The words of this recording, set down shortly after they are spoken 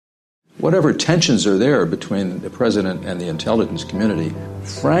whatever tensions are there between the president and the intelligence community,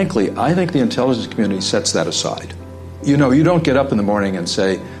 frankly, I think the intelligence community sets that aside. You know, you don't get up in the morning and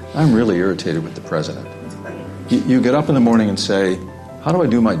say, I'm really irritated with the president. You get up in the morning and say, how do I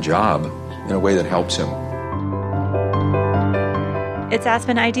do my job in a way that helps him? It's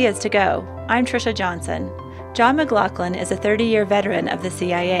Aspen Ideas to Go. I'm Trisha Johnson. John McLaughlin is a 30-year veteran of the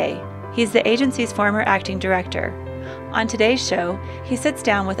CIA. He's the agency's former acting director. On today's show, he sits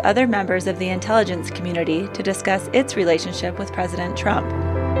down with other members of the intelligence community to discuss its relationship with President Trump.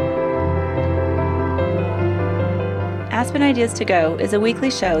 Aspen Ideas to Go is a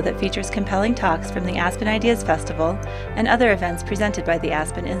weekly show that features compelling talks from the Aspen Ideas Festival and other events presented by the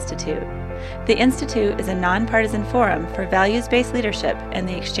Aspen Institute. The Institute is a nonpartisan forum for values-based leadership and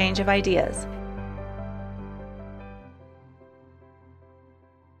the exchange of ideas.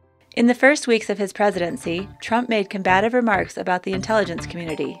 In the first weeks of his presidency, Trump made combative remarks about the intelligence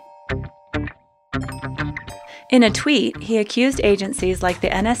community. In a tweet, he accused agencies like the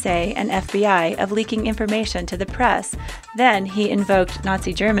NSA and FBI of leaking information to the press. Then he invoked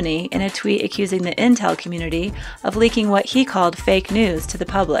Nazi Germany in a tweet accusing the intel community of leaking what he called fake news to the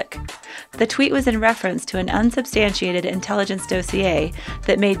public. The tweet was in reference to an unsubstantiated intelligence dossier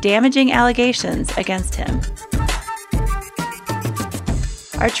that made damaging allegations against him.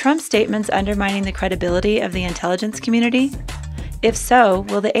 Are Trump's statements undermining the credibility of the intelligence community? If so,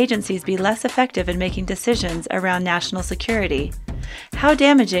 will the agencies be less effective in making decisions around national security? How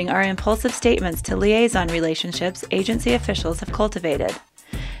damaging are impulsive statements to liaison relationships agency officials have cultivated?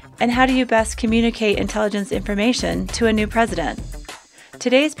 And how do you best communicate intelligence information to a new president?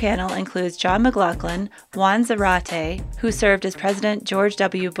 Today's panel includes John McLaughlin, Juan Zarate, who served as President George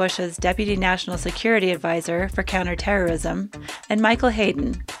W. Bush's Deputy National Security Advisor for Counterterrorism, and Michael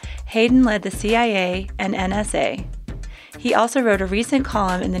Hayden. Hayden led the CIA and NSA. He also wrote a recent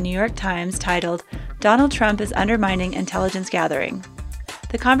column in the New York Times titled, Donald Trump is Undermining Intelligence Gathering.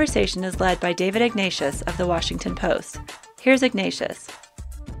 The conversation is led by David Ignatius of The Washington Post. Here's Ignatius.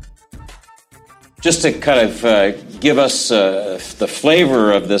 Just to kind of give us the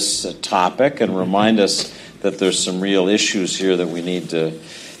flavor of this topic and remind us that there's some real issues here that we need to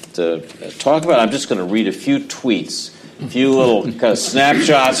talk about, I'm just going to read a few tweets, a few little kind of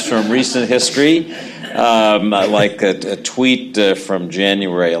snapshots from recent history, like a tweet from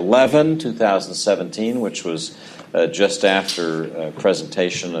January 11, 2017, which was just after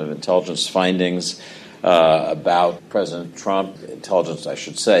presentation of intelligence findings about President Trump,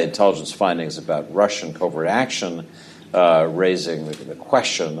 intelligence findings about Russian covert action, raising the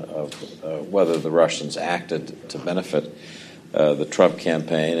question of whether the Russians acted to benefit the Trump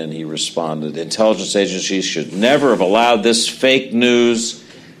campaign, and he responded, intelligence agencies should never have allowed this fake news.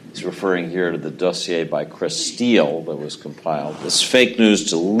 He's referring here to the dossier by Chris Steele that was compiled. This fake news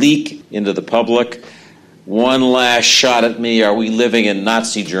to leak into the public. One last shot at me. Are we living in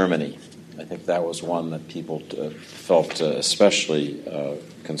Nazi Germany? I think that was one that people felt especially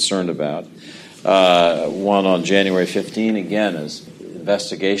concerned about. One on January 15, again, as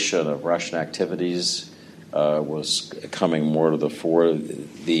investigation of Russian activities was coming more to the fore.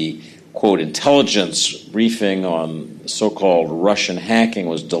 The, quote, intelligence briefing on so-called Russian hacking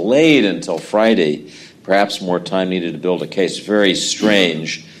was delayed until Friday. Perhaps more time needed to build a case. Very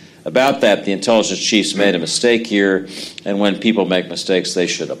strange. About that, the intelligence chiefs made a mistake here, and when people make mistakes, they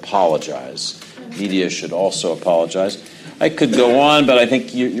should apologize. Media should also apologize. I could go on, but I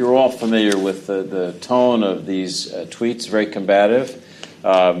think you're all familiar with the tone of these tweets, very combative.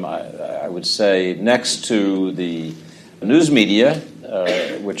 I would say next to the news media,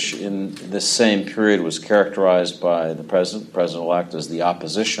 which in this same period was characterized by the president-elect as the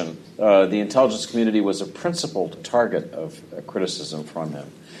opposition, the intelligence community was a principal target of criticism from him.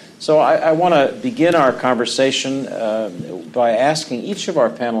 So I want to begin our conversation by asking each of our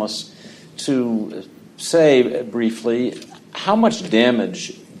panelists to say briefly, how much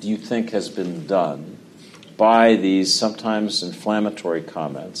damage do you think has been done by these sometimes inflammatory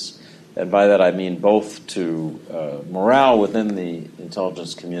comments? And by that I mean both to morale within the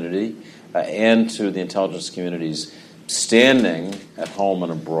intelligence community and to the intelligence community's standing at home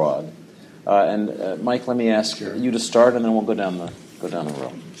and abroad. Mike, let me ask you to start, and then we'll go down the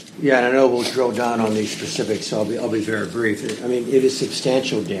row. Yeah, and I know we'll drill down on these specifics, so I'll be very brief. I mean, it is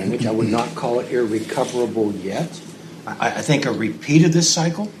substantial damage. I would not call it irrecoverable yet. I think a repeat of this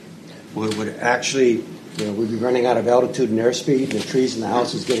cycle would actually, we'd be running out of altitude and airspeed, and the trees in the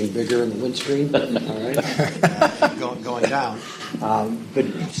house is getting bigger in the windscreen, all right, going down. But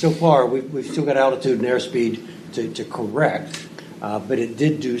so far, we've still got altitude and airspeed to correct, but it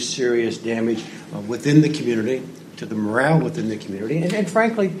did do serious damage within the community, to the morale within the community, and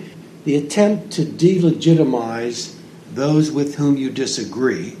frankly, the attempt to delegitimize those with whom you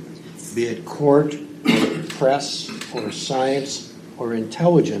disagree, be it court or press or science or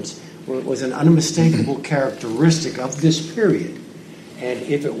intelligence, was an unmistakable characteristic of this period. And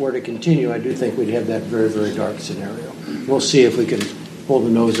if it were to continue, I do think we'd have that very, very dark scenario. We'll see if we can pull the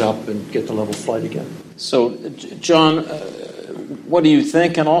nose up and get the level flight again. So, John, what do you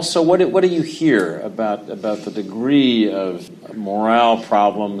think? And also, what do you hear about the degree of morale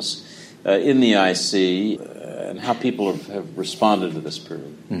problems in the IC and how people have responded to this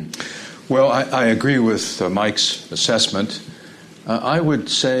period? Well, I agree with Mike's assessment. I would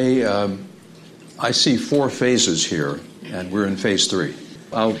say I see 4 phases here, and we're in phase 3.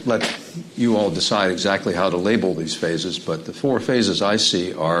 I'll let you all decide exactly how to label these phases, but the 4 phases I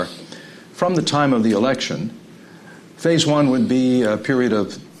see are, from the time of the election, phase 1 would be a period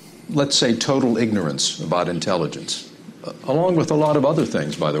of, let's say, total ignorance about intelligence, along with a lot of other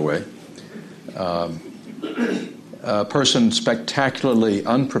things, by the way. A person spectacularly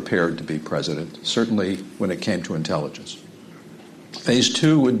unprepared to be president, certainly when it came to intelligence. Phase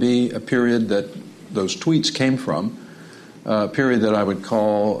 2 would be a period that those tweets came from, a period that I would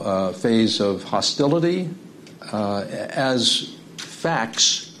call a phase of hostility as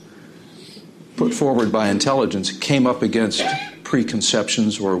facts put forward by intelligence came up against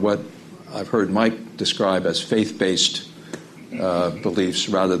preconceptions or what I've heard Mike describe as faith-based beliefs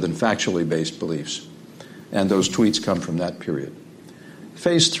rather than factually based beliefs. And those tweets come from that period.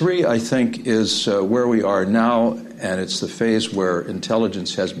 Phase 3, I think, is where we are now, and it's the phase where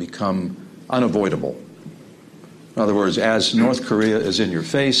intelligence has become unavoidable. In other words, as North Korea is in your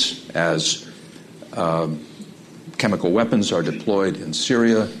face, as chemical weapons are deployed in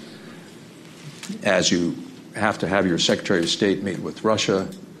Syria, as you have to have your Secretary of State meet with Russia,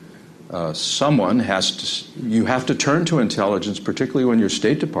 you have to turn to intelligence, particularly when your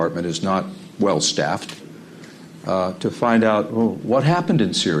State Department is not well staffed, to find out, well, what happened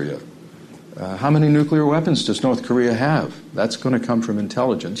in Syria? How many nuclear weapons does North Korea have? That's going to come from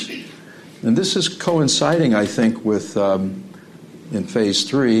intelligence. And this is coinciding, I think, with, in phase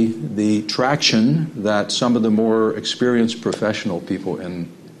 3, the traction that some of the more experienced professional people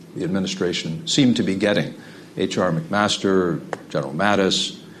in the administration seem to be getting. H.R. McMaster, General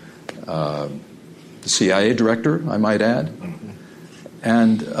Mattis, the CIA director, I might add.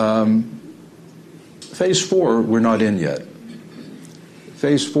 And phase 4, we're not in yet.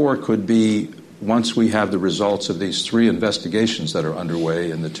 Phase 4 could be once we have the results of these 3 investigations that are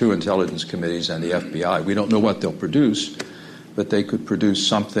underway in the 2 intelligence committees and the FBI. We don't know what they'll produce, but they could produce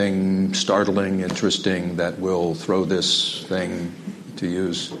something startling, interesting, that will throw this thing, to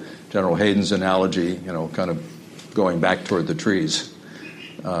use General Hayden's analogy, kind of going back toward the trees.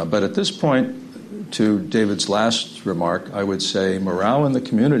 But at this point, to David's last remark, I would say morale in the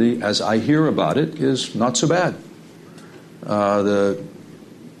community, as I hear about it, is not so bad.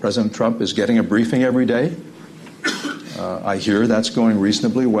 President Trump is getting a briefing every day. I hear that's going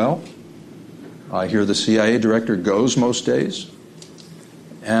reasonably well. I hear the CIA director goes most days.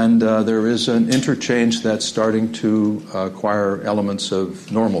 And there is an interchange that's starting to acquire elements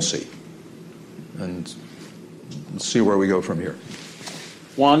of normalcy. And let's see where we go from here.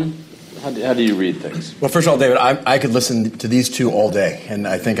 Juan, how do you read things? Well, first of all, David, I could listen to these 2 all day, and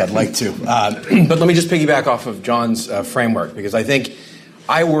I think I'd like to. But let me just piggyback off of John's framework, because I think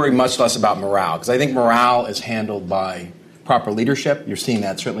I worry much less about morale, because I think morale is handled by proper leadership. You're seeing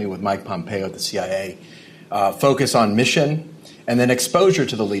that certainly with Mike Pompeo at the CIA. Focus on mission, and then exposure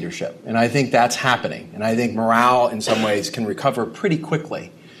to the leadership. And I think that's happening. And I think morale, in some ways, can recover pretty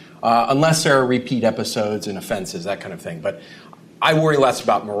quickly, unless there are repeat episodes and offenses, that kind of thing. But I worry less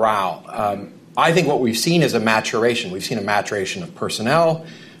about morale. I think what we've seen is a maturation. We've seen a maturation of personnel,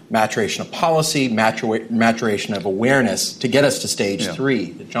 maturation of policy, maturation of awareness to get us to stage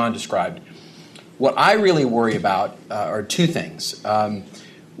 3 that John described. What I really worry about are 2 things.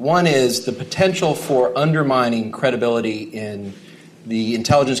 One is the potential for undermining credibility in the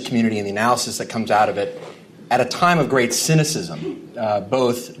intelligence community and the analysis that comes out of it at a time of great cynicism,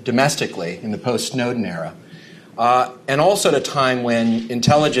 both domestically in the post-Snowden era, and also at a time when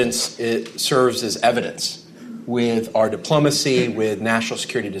intelligence serves as evidence with our diplomacy, with national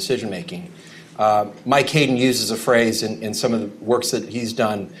security decision-making. Mike Hayden uses a phrase in some of the works that he's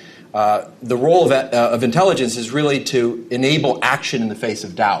done. The role of intelligence is really to enable action in the face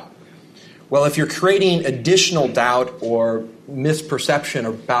of doubt. Well, if you're creating additional doubt or misperception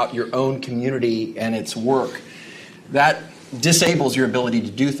about your own community and its work, that disables your ability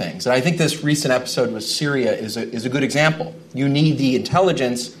to do things. And I think this recent episode with Syria is a good example. You need the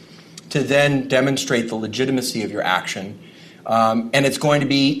intelligence to then demonstrate the legitimacy of your action. And it's going to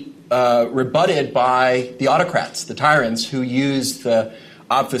be rebutted by the autocrats, the tyrants, who use the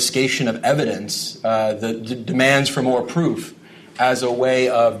obfuscation of evidence, the demands for more proof, as a way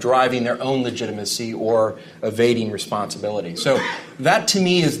of driving their own legitimacy or evading responsibility. So that, to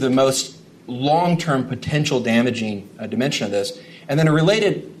me, is the most long-term potential damaging dimension of this. And then a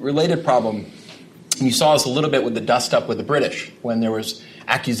related problem, and you saw this a little bit with the dust-up with the British, when there was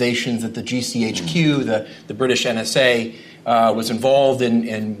accusations that the GCHQ, the British NSA, was involved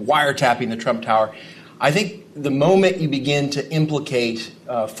in wiretapping the Trump Tower. I think the moment you begin to implicate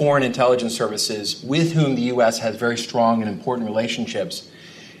foreign intelligence services with whom the U.S. has very strong and important relationships,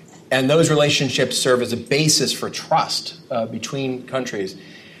 and those relationships serve as a basis for trust between countries,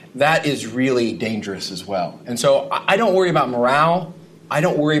 that is really dangerous as well. And so I don't worry about morale. I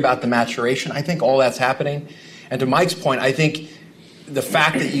don't worry about the maturation. I think all that's happening. And to Mike's point, I think the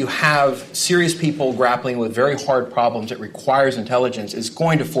fact that you have serious people grappling with very hard problems that requires intelligence is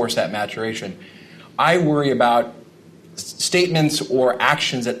going to force that maturation. I worry about statements or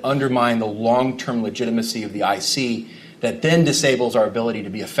actions that undermine the long-term legitimacy of the IC that then disables our ability to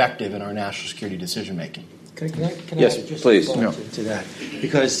be effective in our national security decision-making. Can I yes, just please. respond to that?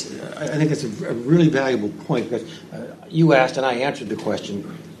 Because I think it's a really valuable point. Because you asked and I answered the question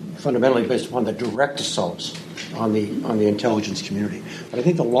fundamentally based upon the direct assaults on the intelligence community. But I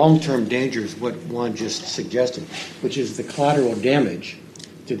think the long-term danger is what Juan just suggested, which is the collateral damage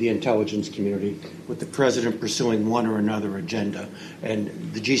to the intelligence community with the president pursuing one or another agenda. And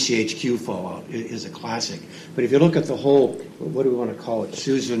the GCHQ fallout is a classic. But if you look at the whole, what do we want to call it,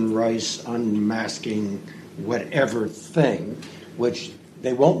 Susan Rice unmasking whatever thing, which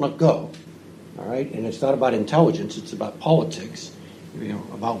they won't let go, all right? And it's not about intelligence, it's about politics,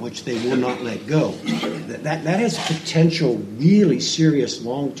 about which they will not let go. That has potential really serious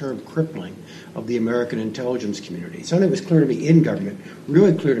long-term crippling of the American intelligence community. Something that was clear to me in government,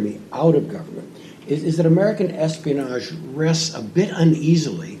 really clear to me out of government, is that American espionage rests a bit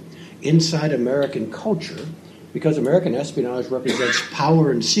uneasily inside American culture because American espionage represents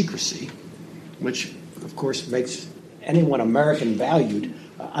power and secrecy, which, of course, makes anyone American valued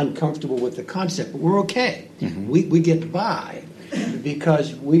uncomfortable with the concept. But we're okay. Mm-hmm. We get by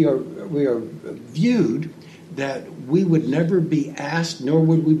because we are viewed that we would never be asked, nor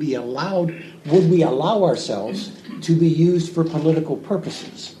would we allow ourselves to be used for political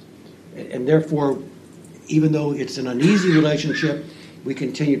purposes. And therefore, even though it's an uneasy relationship, we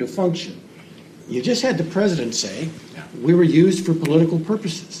continue to function. You just had the president say, we were used for political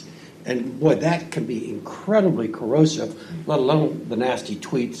purposes. And boy, that can be incredibly corrosive, let alone the nasty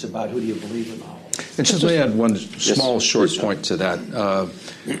tweets about who do you believe in all. And just let me add one small, short point to that.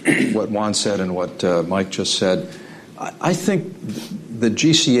 What Juan said and what Mike just said. I think the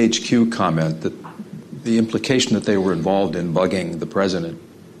GCHQ comment, that the implication that they were involved in bugging the president,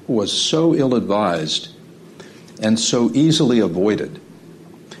 was so ill-advised and so easily avoided.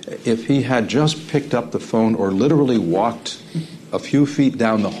 If he had just picked up the phone or literally walked a few feet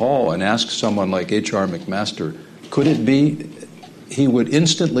down the hall and asked someone like H.R. McMaster, could it be, he would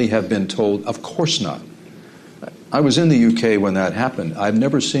instantly have been told, of course not. I was in the UK when that happened. I've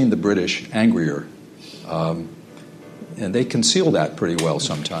never seen the British angrier. And they conceal that pretty well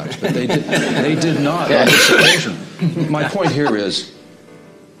sometimes, but they did not on this occasion. My point here is,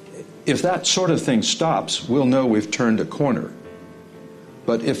 if that sort of thing stops, we'll know we've turned a corner.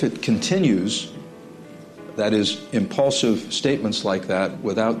 But if it continues, that is, impulsive statements like that,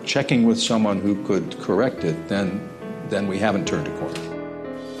 without checking with someone who could correct it, then we haven't turned a corner.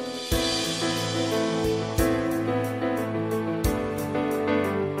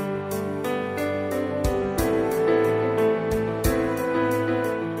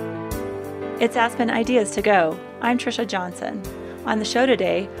 It's Aspen Ideas to Go. I'm Trisha Johnson. On the show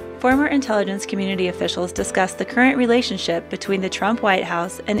today, former intelligence community officials discuss the current relationship between the Trump White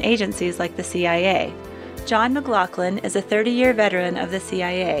House and agencies like the CIA. John McLaughlin is a 30-year veteran of the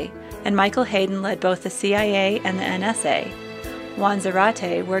CIA, and Michael Hayden led both the CIA and the NSA. Juan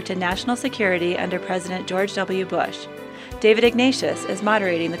Zarate worked in national security under President George W. Bush. David Ignatius is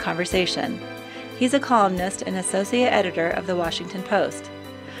moderating the conversation. He's a columnist and associate editor of The Washington Post.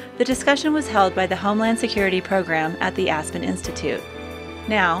 The discussion was held by the Homeland Security Program at the Aspen Institute.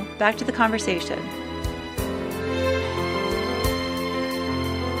 Now, back to the conversation.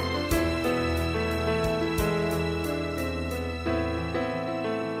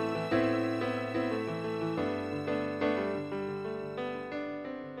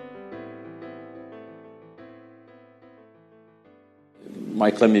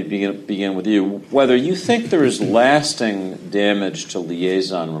 Mike, let me begin with you. Whether you think there is lasting damage to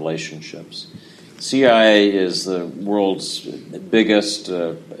liaison relationships. CIA is the world's biggest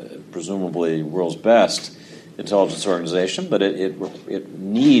presumably world's best intelligence organization, but it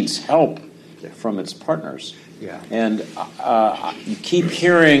needs help from its partners. Yeah. And you keep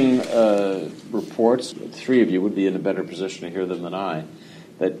hearing reports, the three of you would be in a better position to hear them than I,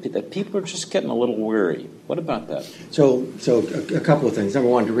 that people are just getting a little weary. What about that? So a couple of things. Number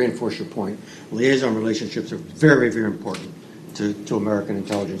one, to reinforce your point, liaison relationships are very, very important to American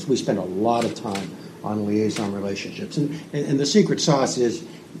intelligence. We spend a lot of time on liaison relationships. And the secret sauce is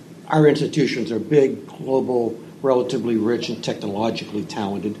our institutions are big, global, relatively rich, and technologically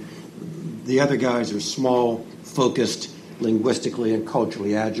talented. The other guys are small, focused, linguistically and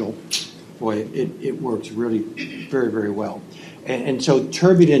culturally agile. Boy, it works really very, very well. And so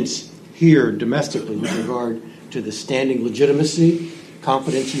turbulence here domestically with regard to the standing legitimacy,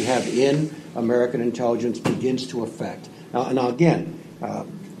 confidence you have in American intelligence begins to affect. Now again,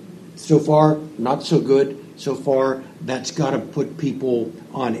 so far, not so good. So far, that's got to put people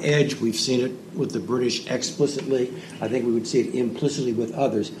on edge. We've seen it with the British explicitly. I think we would see it implicitly with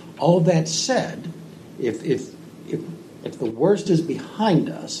others. All that said, if the worst is behind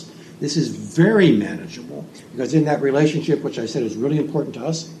us, this is very manageable, because in that relationship, which I said is really important to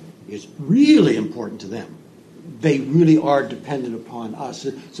us, is really important to them. They really are dependent upon us.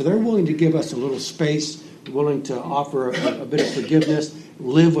 So they're willing to give us a little space, willing to offer a bit of forgiveness,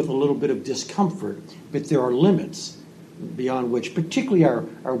 live with a little bit of discomfort, but there are limits beyond which, particularly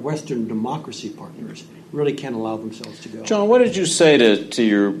our Western democracy partners, really can't allow themselves to go. John, what did you say to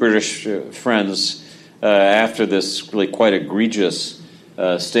your British friends after this really quite egregious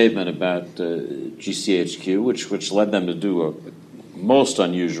statement about GCHQ, which led them to do a most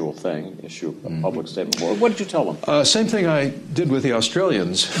unusual thing, issue a public statement? What did you tell them? Same thing I did with the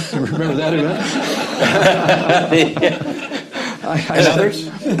Australians. Remember that event? And others?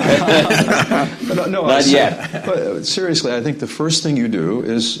 No, not yet. But seriously, I think the first thing you do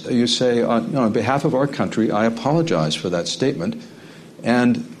is you say, on behalf of our country, I apologize for that statement.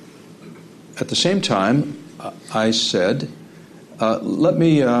 And at the same time, I said, let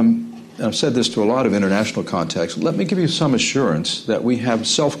me, I've said this to a lot of international contexts, let me give you some assurance that we have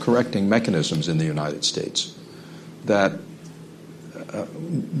self-correcting mechanisms in the United States, that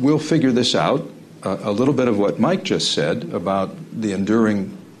we'll figure this out. A little bit of what Mike just said about the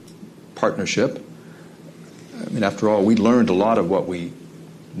enduring partnership. I mean, after all, we learned a lot of what we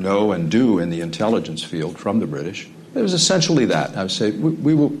know and do in the intelligence field from the British. It was essentially that. I would say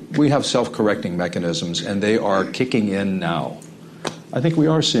we have self-correcting mechanisms, and they are kicking in now. I think we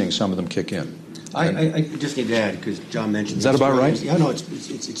are seeing some of them kick in. I just need to add, because John mentioned... Is that about right? Yeah, no,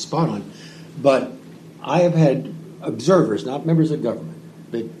 it's spot on. But I have had observers, not members of government,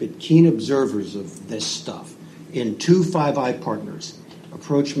 but keen observers of this stuff in 2 Five Eye partners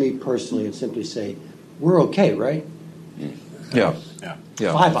approach me personally and simply say, we're okay, right? Yeah.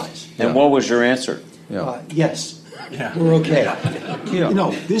 5 Eyes. And what was your answer? Yes. We're okay.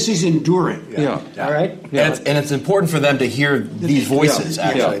 This is enduring. All right? And it's important for them to hear these voices,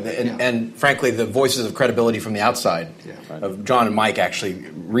 actually. And frankly, the voices of credibility from the outside of John and Mike actually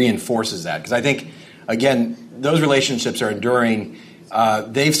reinforces that. Because I think, again, those relationships are enduring.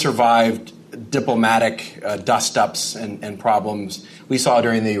 They've survived diplomatic dust-ups and problems. We saw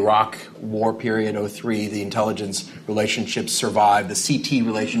during the Iraq War period, 2003, the intelligence relationships survived. The CT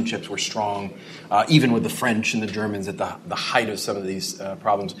relationships were strong, even with the French and the Germans at the height of some of these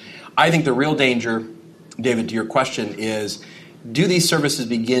problems. I think the real danger, David, to your question, is do these services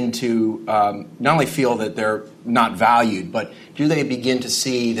begin to not only feel that they're not valued, but do they begin to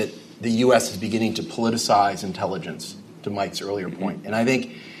see that the U.S. is beginning to politicize intelligence, to Mike's earlier point? And I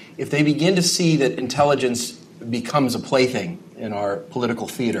think if they begin to see that intelligence becomes a plaything in our political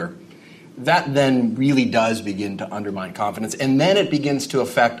theater, that then really does begin to undermine confidence. And then it begins to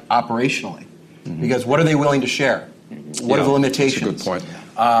affect operationally. Because what are they willing to share? What are the limitations? That's a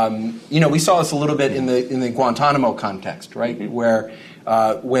good point. We saw this a little bit in the Guantanamo context, right? Where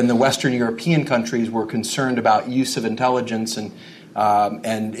when the Western European countries were concerned about use of intelligence and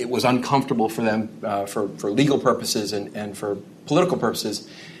it was uncomfortable for them for legal purposes and for political purposes,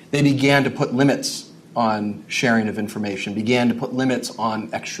 they began to put limits on sharing of information, began to put limits on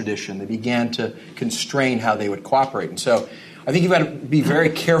extradition. They began to constrain how they would cooperate. And so I think you've got to be very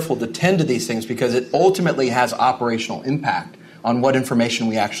careful to tend to these things because it ultimately has operational impact on what information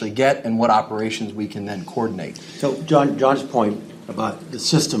we actually get and what operations we can then coordinate. So John's point about the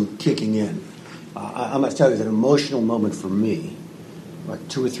system kicking in, I must tell you, it's an emotional moment for me, like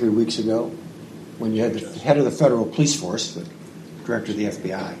 2 or 3 weeks ago, when you had the head of the federal police force, the director of the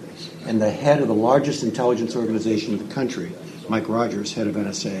FBI, and the head of the largest intelligence organization in the country, Mike Rogers, head of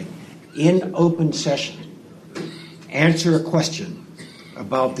NSA, in open session, answer a question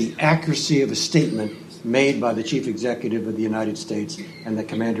about the accuracy of a statement made by the Chief Executive of the United States and the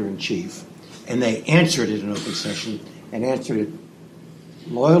Commander-in-Chief. And they answered it in open session, and answered it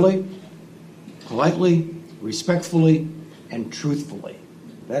loyally, politely, respectfully, and truthfully.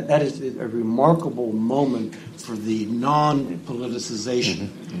 That is a remarkable moment for the non-politicization.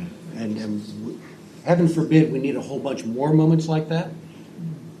 And heaven forbid we need a whole bunch more moments like that.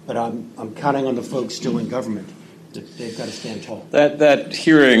 But I'm counting on the folks still in government. They've got to stand tall. That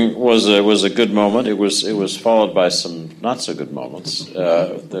hearing was a good moment. It was followed by some not so good moments.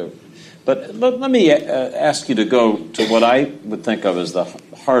 But let me ask you to go to what I would think of as the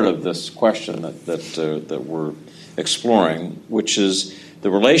heart of this question that we're exploring, which is the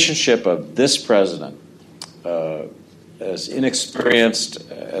relationship of this president, as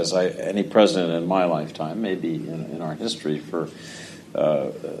inexperienced as any president in my lifetime, maybe in our history, for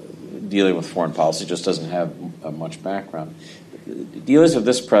dealing with foreign policy, just doesn't have much background. Dealings of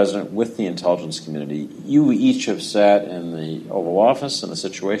this president with the intelligence community, you each have sat in the Oval Office, in the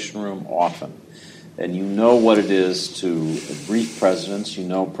Situation Room often, and you know what it is to brief presidents. You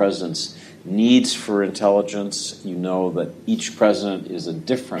know presidents' needs for intelligence. You know that each president is a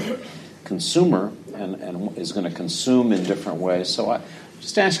different consumer and is going to consume in different ways. So I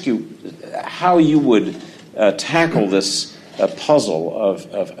just ask you how you would tackle this puzzle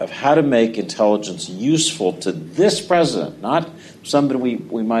of how to make intelligence useful to this president, not somebody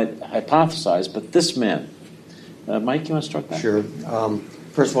we might hypothesize, but this man. Mike, you want to start that? Sure.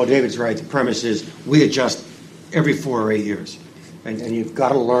 First of all, David's right. The premise is we adjust every 4 or 8 years. And you've got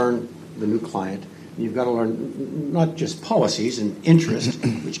to learn the new client. You've got to learn not just policies and interest,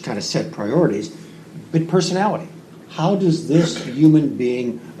 which kind of set priorities, but personality. How does this human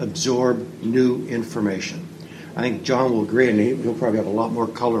being absorb new information? I think John will agree, and he'll probably have a lot more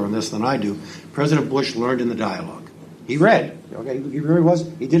color on this than I do. President Bush learned in the dialogue. He read. Okay, he really was.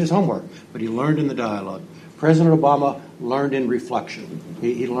 He did his homework, but he learned in the dialogue. President Obama learned in reflection.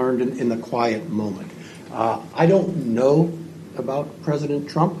 He learned in the quiet moment. I don't know about President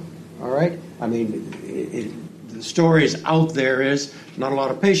Trump. All right. I mean, the story is out there is not a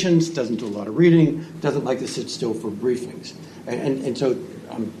lot of patience, doesn't do a lot of reading, doesn't like to sit still for briefings, and so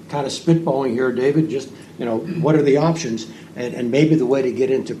I'm kind of spitballing here, David. Just what are the options? And maybe the way to get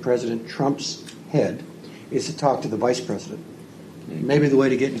into President Trump's head is to talk to the vice president. Maybe the way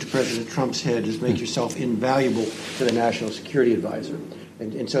to get into President Trump's head is make yourself invaluable to the National Security Advisor.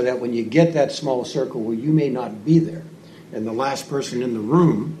 And so that when you get that small circle where you may not be there, and the last person in the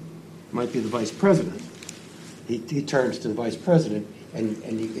room might be the vice president, he turns to the vice president,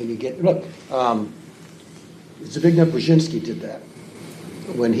 and you get, look, Zbigniew Brzezinski did that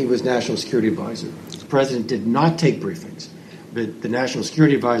when he was National Security Advisor. The president did not take briefings. The National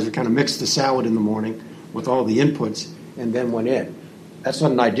Security Advisor kind of mixed the salad in the morning with all the inputs and then went in. That's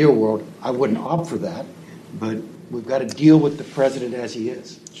not an ideal world. I wouldn't opt for that, but we've got to deal with the president as he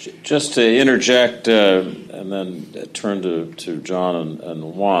is. Just to interject and then turn to John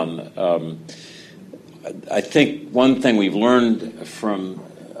and Juan, I think one thing we've learned from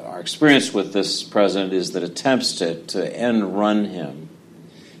our experience with this president is that attempts to end run him,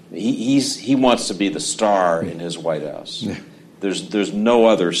 he wants to be the star in his White House. Yeah. There's no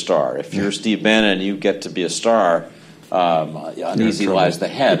other star. If you're Steve Bannon and you get to be a star, uneasy lies the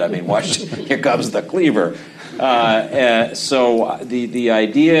head. I mean, watch, here comes the cleaver. So the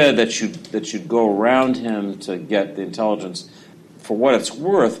idea that you'd go around him to get the intelligence, for what it's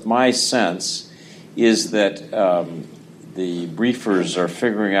worth, my sense is that the briefers are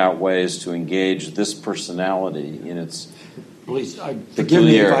figuring out ways to engage this personality in its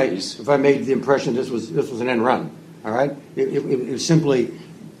peculiarities. If I made the impression this was an end run. All right, it was simply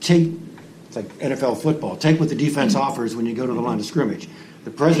it's like NFL football. Take what the defense offers when you go to the line of scrimmage. The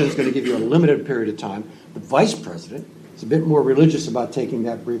president's going to give you a limited period of time. The vice president is a bit more religious about taking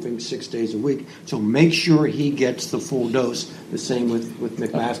that briefing 6 days a week. So make sure he gets the full dose. The same with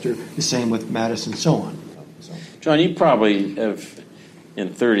McMaster, the same with Mattis, and so on. So. John, you probably have,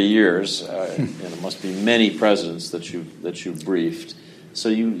 in 30 years, and it must be many presidents that you've briefed. So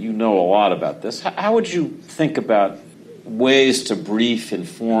you know a lot about this. How would you think about ways to brief,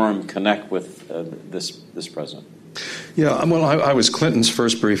 inform, connect with this president? Yeah, well, I was Clinton's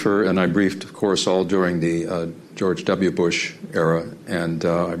first briefer, and I briefed, of course, all during the George W. Bush era, and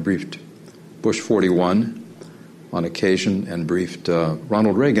I briefed Bush 41 on occasion and briefed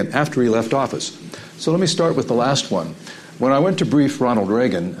Ronald Reagan after he left office. So let me start with the last one. When I went to brief Ronald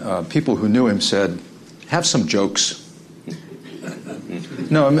Reagan, people who knew him said, have some jokes.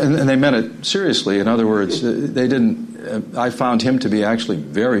 No, and they meant it seriously. In other words, they didn't. I found him to be actually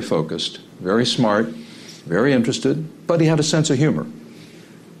very focused, very smart, very interested, but he had a sense of humor.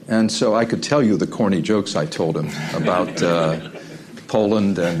 And so I could tell you the corny jokes I told him about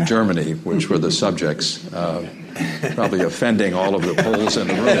Poland and Germany, which were the subjects, probably offending all of the Poles in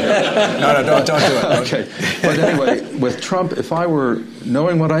the room. No, don't do it. Okay. But anyway, with Trump, if I were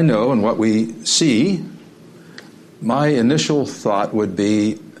knowing what I know and what we see, my initial thought would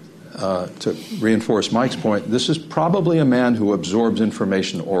be, to reinforce Mike's point, this is probably a man who absorbs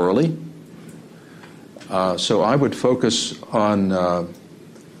information orally. So I would focus on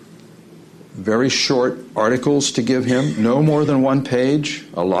very short articles to give him, no more than 1 page,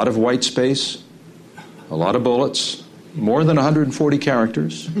 a lot of white space, a lot of bullets, more than 140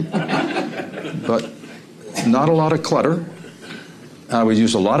 characters, but not a lot of clutter. I would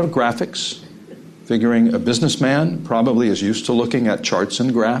use a lot of graphics, figuring a businessman probably is used to looking at charts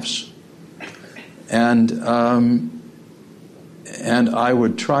and graphs. And I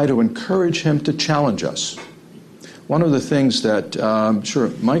would try to encourage him to challenge us. One of the things that I'm sure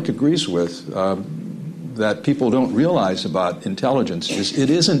Mike agrees with that people don't realize about intelligence is it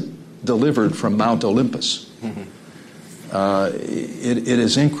isn't delivered from Mount Olympus. It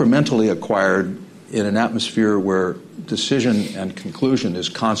is incrementally acquired in an atmosphere where decision and conclusion is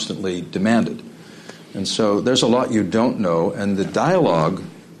constantly demanded. And so there's a lot you don't know, and the dialogue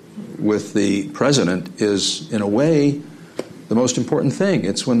with the president is, in a way, the most important thing.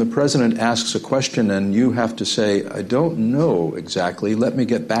 It's when the president asks a question and you have to say, I don't know exactly, let me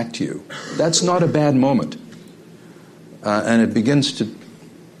get back to you. That's not a bad moment. And it begins to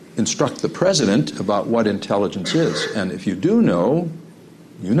instruct the president about what intelligence is. And if you do know,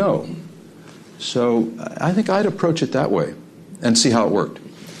 you know. So I think I'd approach it that way and see how it worked.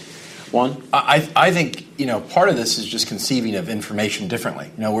 Juan? I think, part of this is just conceiving of information differently.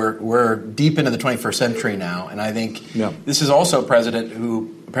 We're deep into the 21st century now, and I think this is also a president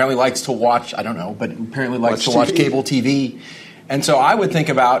who apparently likes to watch, I don't know, but apparently likes to watch cable TV. And so I would think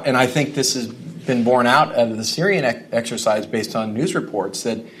about, and I think this has been borne out of the Syrian exercise based on news reports,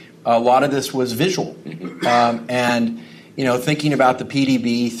 that a lot of this was visual. And thinking about the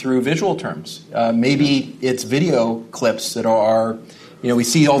PDB through visual terms. Maybe it's video clips that are... we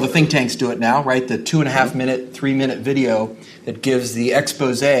see all the think tanks do it now, right? The 2.5-minute, 3-minute video that gives the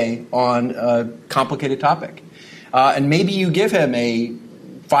expose on a complicated topic. And maybe you give him a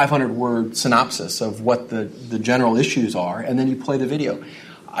 500-word synopsis of what the general issues are, and then you play the video.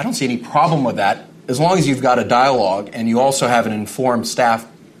 I don't see any problem with that, as long as you've got a dialogue and you also have an informed staff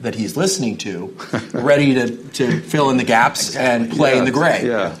that he's listening to, ready to fill in the gaps and play in the gray.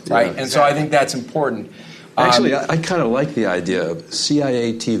 Right? And so I think that's important. Actually, I kind of like the idea of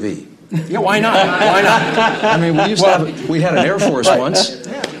CIA TV. Yeah, why not? Why not? I mean, we had an Air Force once.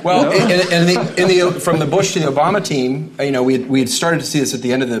 Well, from the Bush to the Obama team, we had started to see this at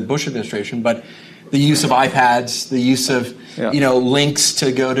the end of the Bush administration, but the use of iPads, the use of links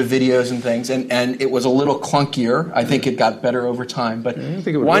to go to videos and things, and it was a little clunkier. I think it got better over time, but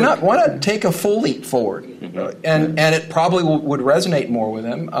why not take a full leap forward? And it probably would resonate more with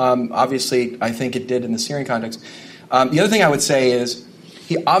him. Obviously, I think it did in the Syrian context. The other thing I would say is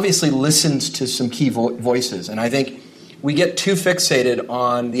he obviously listens to some key voices, and I think we get too fixated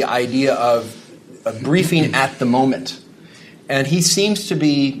on the idea of a briefing at the moment. And he seems to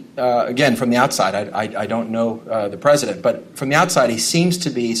be, again, from the outside, I don't know the president, but from the outside, he seems to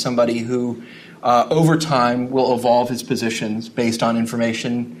be somebody who, over time, will evolve his positions based on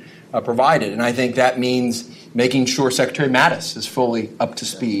information provided. And I think that means making sure Secretary Mattis is fully up to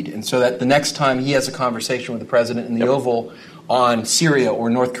speed. And so that the next time he has a conversation with the president in the Oval on Syria or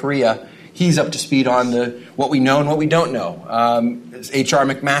North Korea, he's up to speed on what we know and what we don't know. H.R.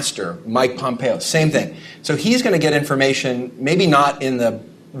 McMaster, Mike Pompeo, same thing. So he's going to get information, maybe not in the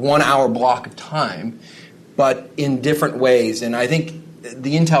 1-hour block of time, but in different ways. And I think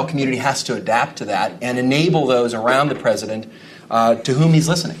the intel community has to adapt to that and enable those around the president to whom he's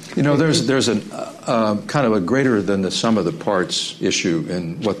listening. There's a kind of a greater than the sum of the parts issue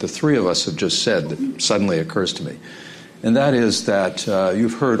in what the three of us have just said that suddenly occurs to me. And that is that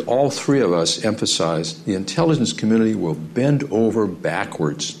you've heard all three of us emphasize the intelligence community will bend over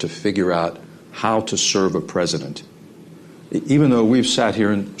backwards to figure out how to serve a president. Even though we've sat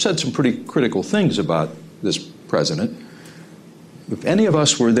here and said some pretty critical things about this president, if any of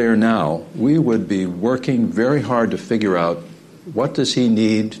us were there now, we would be working very hard to figure out what does he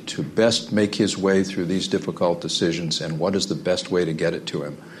need to best make his way through these difficult decisions and what is the best way to get it to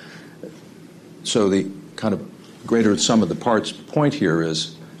him. So the kind of greater sum of the parts point here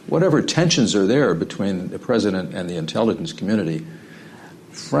is whatever tensions are there between the president and the intelligence community,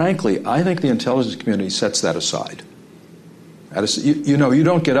 frankly, I think the intelligence community sets that aside. You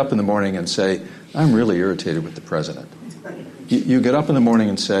don't get up in the morning and say, I'm really irritated with the president. you get up in the morning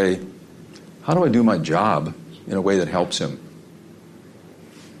and say, how do I do my job in a way that helps him?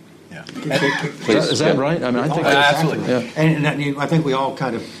 Yeah. Is that right? I mean, I think absolutely. Yeah. And I think we all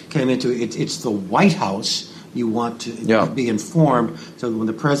kind of came into it. It's the White House you want to be informed. So when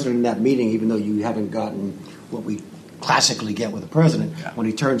the president in that meeting, even though you haven't gotten what we classically get with the president, when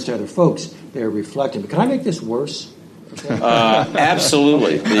he turns to other folks, they're reflecting. But can I make this worse? Okay.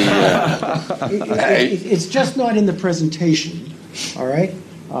 Absolutely. It's just not in the presentation, all right?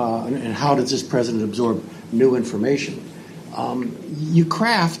 And how does this president absorb new information? You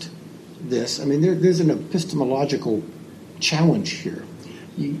craft this. I mean, there's an epistemological challenge here.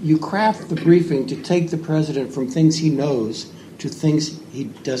 You craft the briefing to take the president from things he knows to things he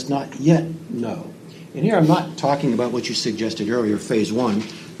does not yet know. And here I'm not talking about what you suggested earlier, phase one.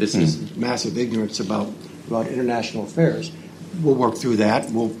 This is massive ignorance about international affairs. We'll work through that.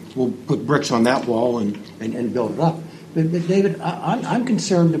 We'll put bricks on that wall and build it up. But David, I'm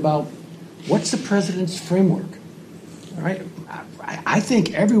concerned about what's the president's framework. All right? I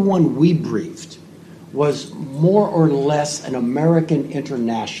think everyone we briefed was more or less an American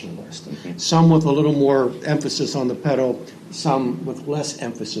internationalist. Some with a little more emphasis on the pedal, some with less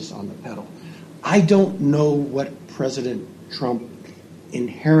emphasis on the pedal. I don't know what President Trump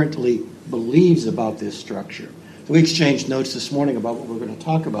inherently believes about this structure. So we exchanged notes this morning about what we're going to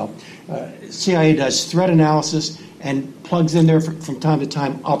talk about. CIA does threat analysis and plugs in there from time to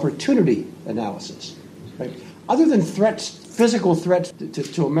time opportunity analysis. Right? Other than threats, physical threats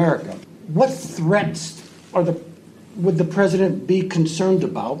to America, what threats would the president be concerned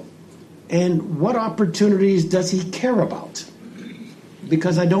about, and what opportunities does he care about?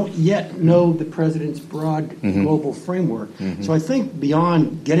 Because I don't yet know the president's broad global framework. So I think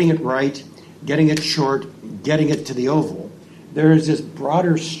beyond getting it right, getting it short, getting it to the oval, there is this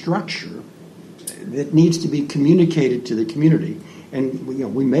broader structure that needs to be communicated to the community. And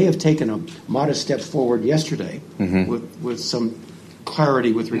we may have taken a modest step forward yesterday with some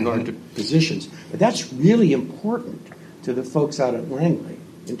clarity with regard to positions. But that's really important to the folks out at Langley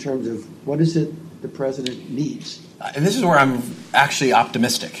in terms of what is it the president needs. And this is where I'm actually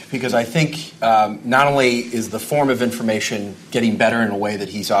optimistic, because I think not only is the form of information getting better in a way that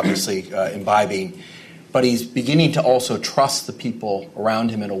he's obviously imbibing, but he's beginning to also trust the people around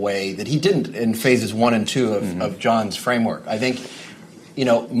him in a way that he didn't in phases 1 and 2 of John's framework. I think,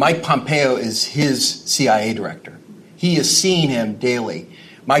 Mike Pompeo is his CIA director. He is seeing him daily.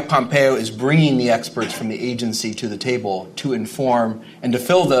 Mike Pompeo is bringing the experts from the agency to the table to inform and to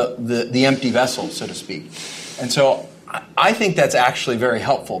fill the empty vessel, so to speak. And so I think that's actually very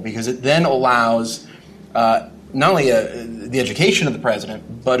helpful, because it then allows not only the education of the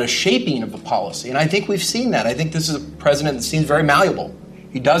president, but a shaping of the policy. And I think we've seen that. I think this is a president that seems very malleable.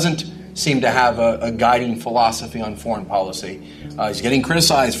 He doesn't seem to have a guiding philosophy on foreign policy. He's getting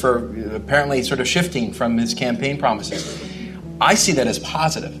criticized for apparently sort of shifting from his campaign promises. I see that as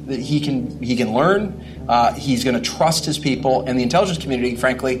positive, that he can learn, he's going to trust his people, and the intelligence community,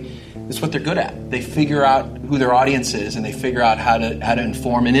 frankly, is what they're good at. They figure out who their audience is, and they figure out how to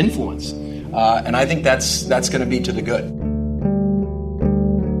inform and influence. And I think that's going to be to the good.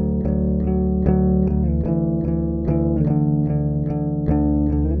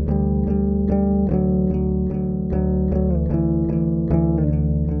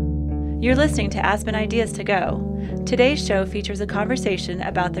 You're listening to Aspen Ideas to Go. Today's show features a conversation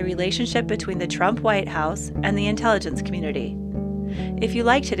about the relationship between the Trump White House and the intelligence community. If you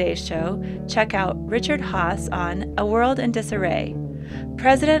like today's show, check out Richard Haass on A World in Disarray.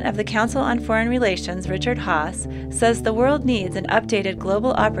 President of the Council on Foreign Relations, Richard Haass, says the world needs an updated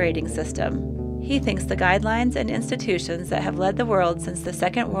global operating system. He thinks the guidelines and institutions that have led the world since the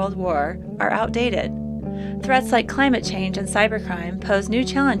Second World War are outdated. Threats like climate change and cybercrime pose new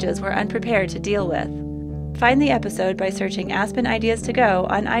challenges we're unprepared to deal with. Find the episode by searching Aspen Ideas to Go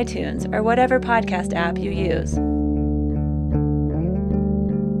on iTunes or whatever podcast app you use.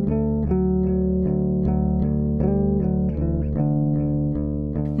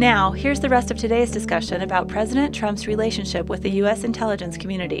 Now, here's the rest of today's discussion about President Trump's relationship with the U.S. intelligence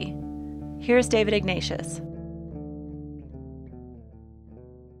community. Here's David Ignatius.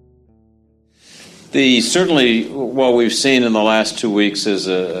 Certainly what we've seen in the last 2 weeks is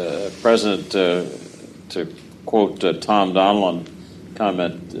a president, to quote Tom Donilon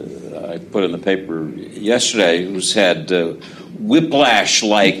comment I put in the paper yesterday, who's had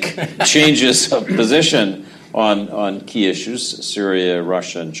whiplash-like changes of position on key issues. Syria,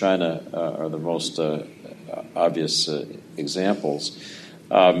 Russia, and China are the most obvious examples.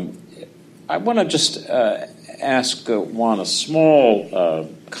 I want to just ask Juan a small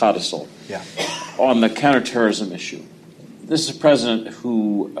codicil on the counterterrorism issue. This is a president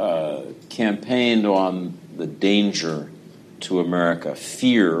who campaigned on the danger to America.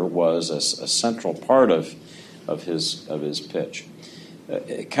 Fear was a central part of his pitch.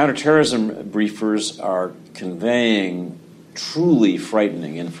 Counterterrorism briefers are conveying truly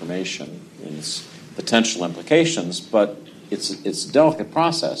frightening information in its potential implications, but it's a delicate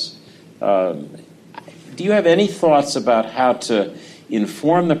process. Do you have any thoughts about how to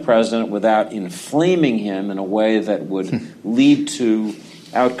inform the president without inflaming him in a way that would lead to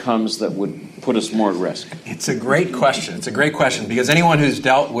outcomes that would put us more at risk? It's a great question. It's a great question because anyone who's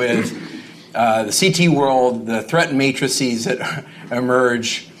dealt with the CT world, the threat matrices that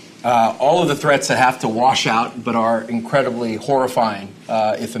emerge, all of the threats that have to wash out but are incredibly horrifying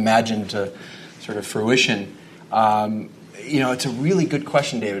if imagined to sort of fruition. It's a really good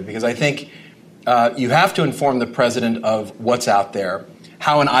question, David, because I think you have to inform the president of what's out there,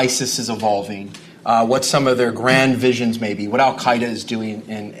 how an ISIS is evolving, what some of their grand visions may be, what Al-Qaeda is doing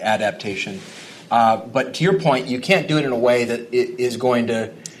in adaptation. But to your point, you can't do it in a way that it is going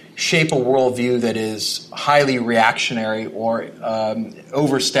to shape a worldview that is highly reactionary or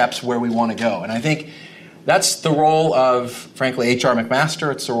oversteps where we want to go. And I think that's the role of, frankly, H.R.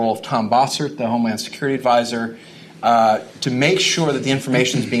 McMaster. It's the role of Tom Bossert, the Homeland Security Advisor, to make sure that the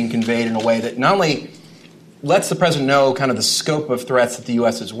information is being conveyed in a way that not only lets the president know kind of the scope of threats that the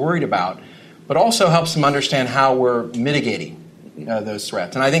U.S. is worried about, but also helps him understand how we're mitigating those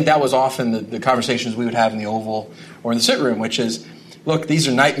threats. And I think that was often the conversations we would have in the Oval or in the sit room, which is, look, these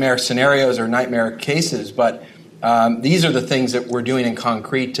are nightmare scenarios or nightmare cases, but these are the things that we're doing in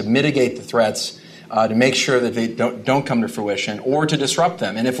concrete to mitigate the threats, to make sure that they don't come to fruition or to disrupt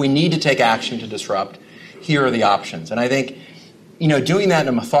them. And if we need to take action to disrupt, here are the options. And I think, doing that in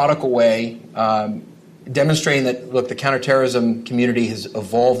a methodical way, demonstrating that, look, the counterterrorism community has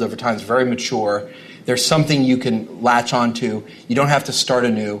evolved over time, it's very mature. There's something you can latch onto. You don't have to start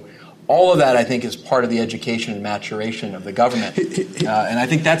anew. All of that, I think, is part of the education and maturation of the government. And I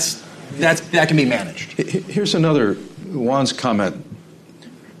think that can be managed. Here's another, Juan's comment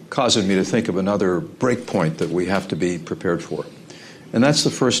causing me to think of another break point that we have to be prepared for. And that's the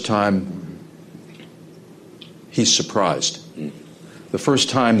first time he's surprised. The first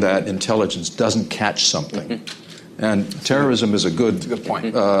time that intelligence doesn't catch something. And terrorism is a good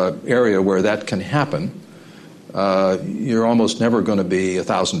point. Area where that can happen. You're almost never going to be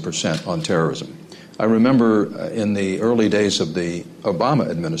 1,000% on terrorism. I remember in the early days of the Obama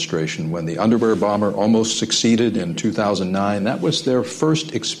administration when the underwear bomber almost succeeded in 2009. That was their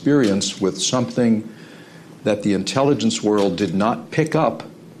first experience with something that the intelligence world did not pick up.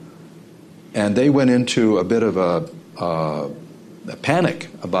 And they went into a bit of a panic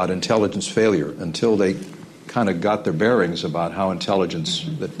about intelligence failure until they kind of got their bearings about how intelligence,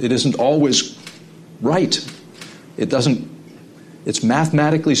 that it isn't always right. It's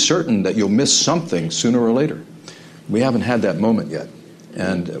mathematically certain that you'll miss something sooner or later. We haven't had that moment yet.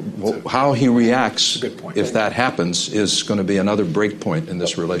 And how he reacts if that happens is going to be another break point in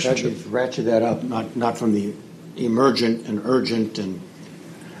this relationship. Ratchet that up, not from the emergent and urgent,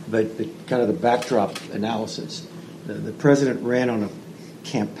 but kind of the backdrop analysis. The president ran on a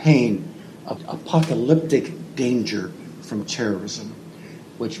campaign of apocalyptic danger from terrorism,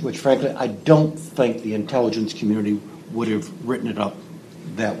 which frankly I don't think the intelligence community would have written it up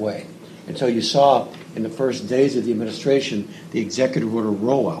that way. And so you saw in the first days of the administration the executive order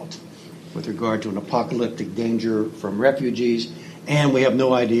rollout with regard to an apocalyptic danger from refugees, and we have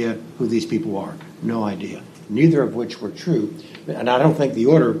no idea who these people are. No idea. Neither of which were true. And I don't think the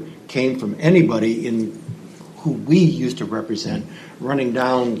order came from anybody in who we used to represent running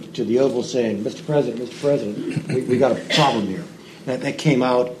down to the Oval saying, Mr. President, we got a problem here. That came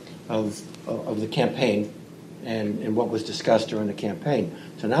out of the campaign and what was discussed during the campaign.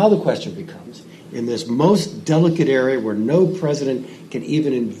 So now the question becomes, in this most delicate area where no president can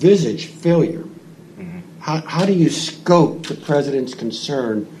even envisage failure, how do you scope the president's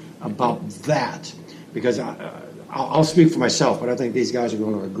concern about that? Because I'll speak for myself, but I think these guys are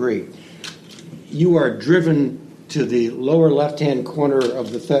going to agree. You are driven to the lower left-hand corner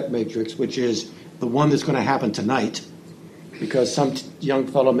of the threat matrix, which is the one that's going to happen tonight, because some young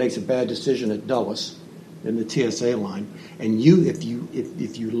fellow makes a bad decision at Dulles in the TSA line, and if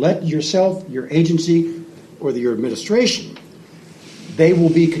you let yourself, your agency, or your administration, they will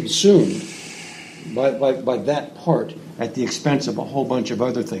be consumed by that part at the expense of a whole bunch of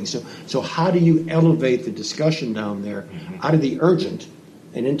other things. So how do you elevate the discussion down there out of the urgent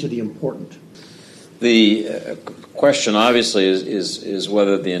and into the important? The question, obviously, is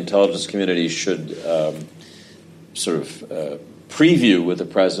whether the intelligence community should preview with the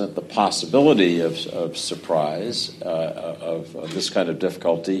president the possibility of surprise, of this kind of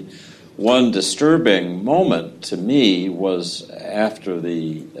difficulty. One disturbing moment to me was after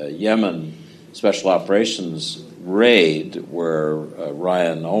the Yemen Special Operations raid where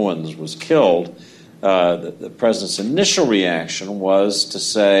Ryan Owens was killed. The president's initial reaction was to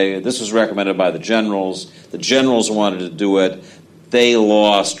say, this was recommended by the generals wanted to do it, they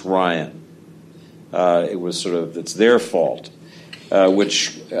lost Ryan. It was sort of, it's their fault,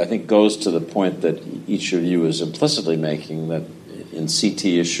 which I think goes to the point that each of you is implicitly making, that in CT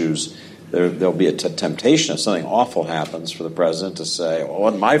issues, there'll be a temptation if something awful happens for the president to say, well, it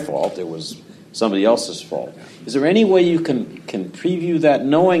wasn't my fault, it was somebody else's fault. Is there any way you can preview that,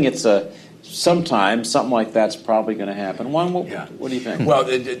 knowing it's sometimes something like that's probably going to happen? Juan, what do you think? Well,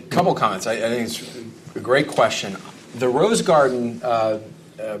 a couple comments. I think it's a great question. The Rose Garden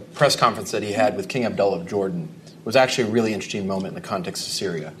press conference that he had with King Abdullah of Jordan was actually a really interesting moment in the context of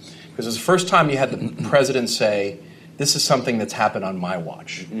Syria. Because it was the first time you had the president say, this is something that's happened on my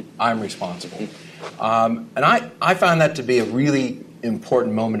watch. I'm responsible. And I found that to be a really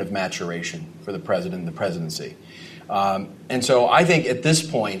important moment of maturation for the president and the presidency. And so I think at this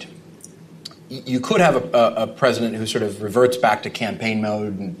point, you could have a president who sort of reverts back to campaign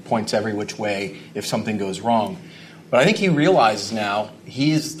mode and points every which way if something goes wrong. But I think he realizes now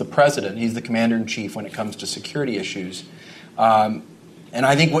he's the president, he's the commander-in-chief when it comes to security issues. And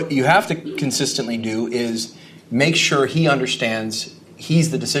I think what you have to consistently do is make sure he understands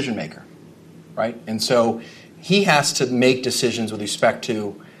he's the decision maker, right? And so he has to make decisions with respect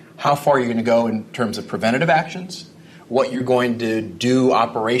to how far you're going to go in terms of preventative actions, what you're going to do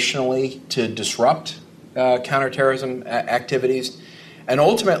operationally to disrupt counterterrorism activities, and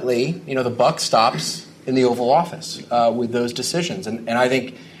ultimately, the buck stops in the Oval Office with those decisions. And I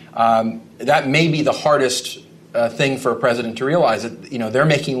think that may be the hardest thing for a president to realize, that they're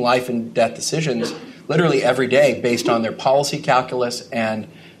making life and death decisions literally every day based on their policy calculus and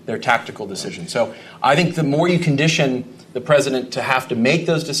their tactical decisions. So I think the more you condition the president to have to make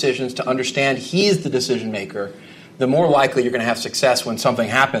those decisions, to understand he's the decision maker, the more likely you're going to have success when something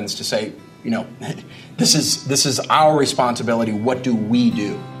happens to say, this is our responsibility. What do we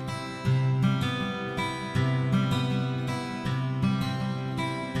do?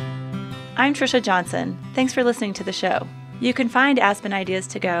 I'm Trisha Johnson. Thanks for listening to the show. You can find Aspen Ideas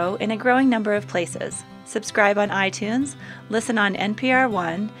to Go in a growing number of places. Subscribe on iTunes, listen on NPR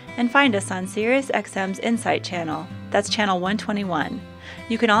One, and find us on SiriusXM's Insight channel. That's channel 121.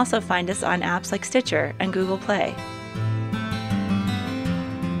 You can also find us on apps like Stitcher and Google Play.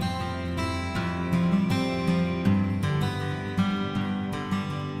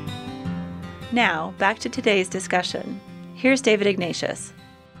 Now, back to today's discussion. Here's David Ignatius.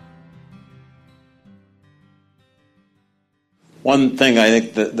 One thing I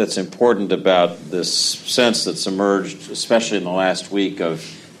think that's important about this sense that's emerged, especially in the last week, of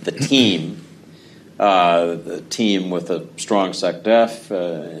the team with a strong SecDef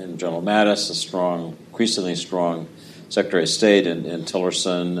in General Mattis, increasingly strong Secretary of State in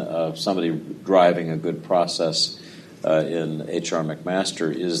Tillerson, somebody driving a good process in H.R.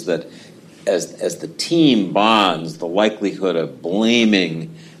 McMaster, is that as the team bonds, the likelihood of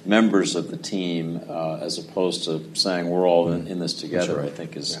blaming members of the team, as opposed to saying we're all in this together, right, I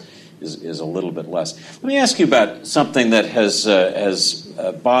think is a little bit less. Let me ask you about something that has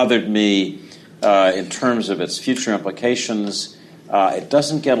bothered me in terms of its future implications. It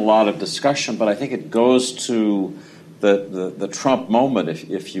doesn't get a lot of discussion, but I think it goes to the Trump moment,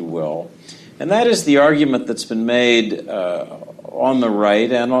 if you will, and that is the argument that's been made on the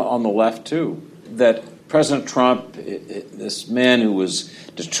right and on the left too, that President Trump, this man who was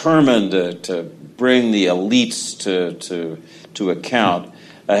determined to bring the elites to account,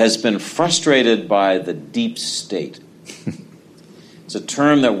 has been frustrated by the deep state. It's a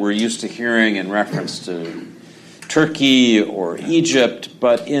term that we're used to hearing in reference to Turkey or Egypt,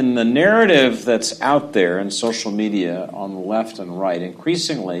 but in the narrative that's out there in social media on the left and right,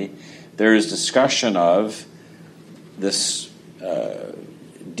 increasingly there is discussion of this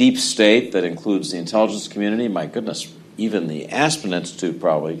deep state that includes the intelligence community, my goodness, even the Aspen Institute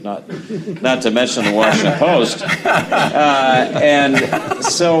probably, not to mention the Washington Post. And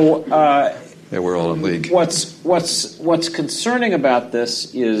so yeah, we're all in league. What's concerning about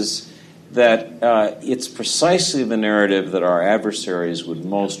this is that it's precisely the narrative that our adversaries would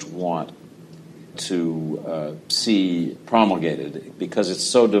most want to see promulgated, because it's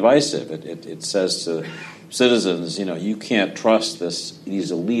so divisive. It says to citizens, you can't trust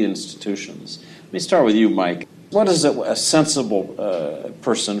these elite institutions. Let me start with you, Mike. What does a sensible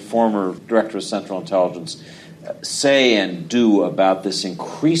person, former director of Central Intelligence, say and do about this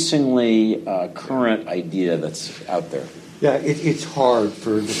increasingly current idea that's out there? Yeah, it's hard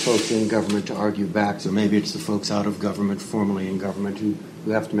for the folks in government to argue back, so maybe it's the folks out of government, formerly in government, who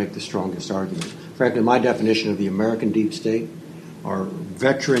have to make the strongest argument. Frankly, my definition of the American deep state are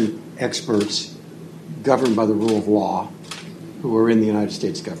veteran experts governed by the rule of law who are in the United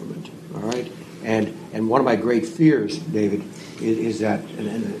States government, all right? And one of my great fears, David, is that,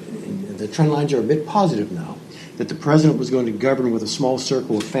 and the trend lines are a bit positive now, that the president was going to govern with a small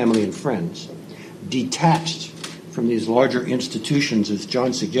circle of family and friends, detached from these larger institutions, as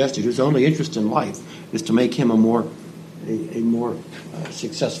John suggested, whose only interest in life is to make him a more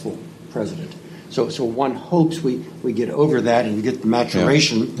successful president. So one hopes we get over that and we get the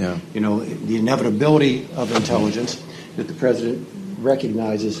maturation, the inevitability of intelligence, that the president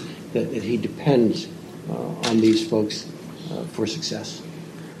recognizes that he depends on these folks for success.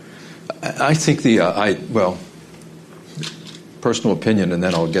 I think personal opinion, and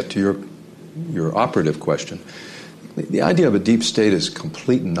then I'll get to your operative question. The idea of a deep state is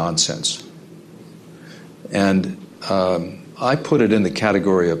complete nonsense. And I put it in the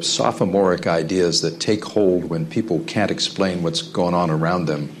category of sophomoric ideas that take hold when people can't explain what's going on around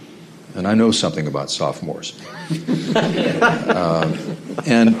them. And I know something about sophomores.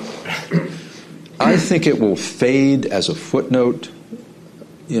 And I think it will fade as a footnote,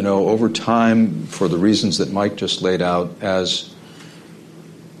 over time for the reasons that Mike just laid out, as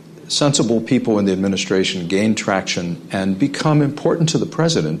sensible people in the administration gain traction and become important to the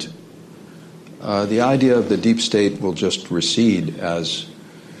president. The idea of the deep state will just recede as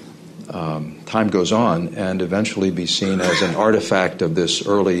time goes on and eventually be seen as an artifact of this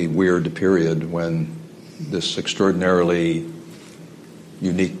early weird period when this extraordinarily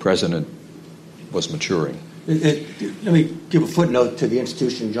unique president was maturing. Let me give a footnote to the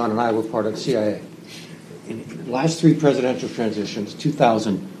institution John and I were part of, CIA. In the last three presidential transitions,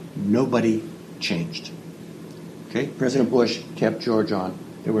 2000, nobody changed. Okay, President Bush kept George on.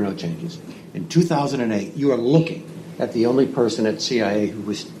 There were no changes. In 2008, you are looking at the only person at CIA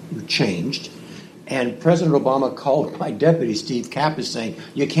who changed. And President Obama called my deputy, Steve Kappas, saying,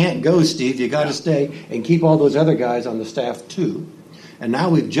 "You can't go, Steve. You got to stay and keep all those other guys on the staff too." And now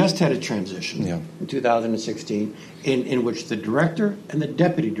we've just had a transition in 2016 in which the director and the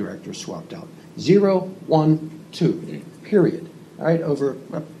deputy director swapped out. 0, 1, 2, period. All right, over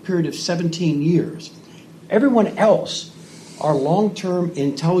a period of 17 years. Everyone else are long-term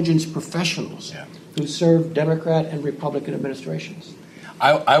intelligence professionals who serve Democrat and Republican administrations.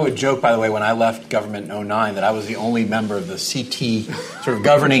 I would joke, by the way, when I left government in 2009 that I was the only member of the CT sort of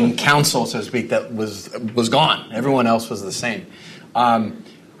governing council, so to speak, that was gone. Everyone else was the same.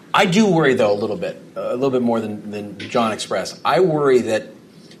 I do worry, though, a little bit more than John expressed. I worry that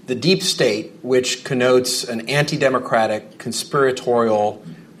the deep state, which connotes an anti-democratic, conspiratorial,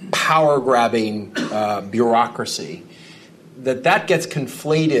 power-grabbing bureaucracy, that gets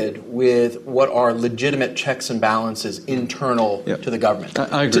conflated with what are legitimate checks and balances internal to the government.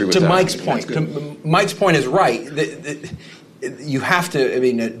 I agree with that. Mike's point is right. You have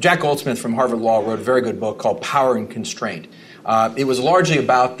to, Jack Goldsmith from Harvard Law wrote a very good book called Power and Constraint. It was largely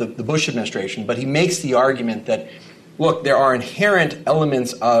about the Bush administration, but he makes the argument that, look, there are inherent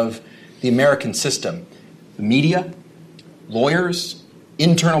elements of the American system, the media, lawyers,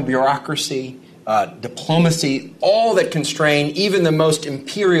 internal bureaucracy, diplomacy, all that constrain even the most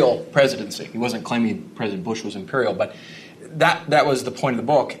imperial presidency. He wasn't claiming President Bush was imperial, but that was the point of the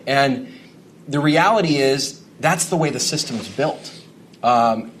book. And the reality is that's the way the system is built.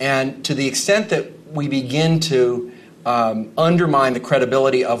 And to the extent that we begin to undermine the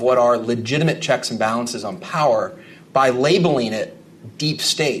credibility of what are legitimate checks and balances on power by labeling it deep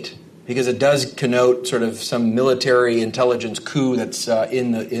state, because it does connote sort of some military intelligence coup that's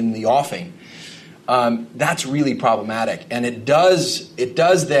in the offing. That's really problematic, and it does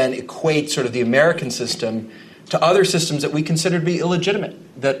then equate sort of the American system to other systems that we consider to be illegitimate,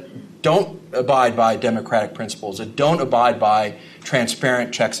 that don't abide by democratic principles, that don't abide by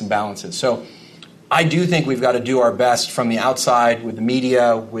transparent checks and balances. So I do think we've got to do our best from the outside, with the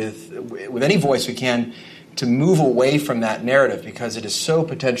media, with any voice we can, to move away from that narrative, because it is so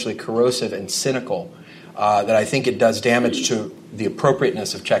potentially corrosive and cynical that I think it does damage to the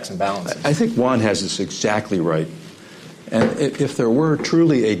appropriateness of checks and balances. I think Juan has this exactly right. And if there were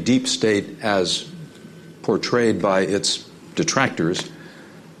truly a deep state as portrayed by its detractors,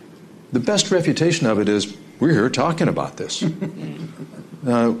 the best refutation of it is we're here talking about this.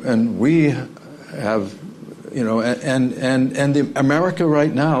 And we have, and America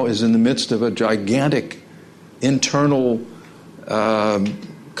right now is in the midst of a gigantic internal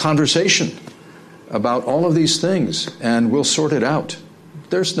conversation about all of these things, and we'll sort it out.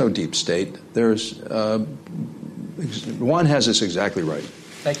 There's no deep state. Juan has this exactly right.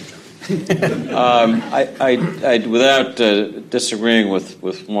 Thank you, John. Without disagreeing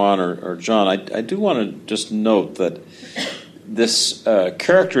with Juan or John, I do want to just note that this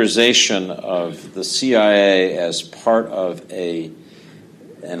characterization of the CIA as part of an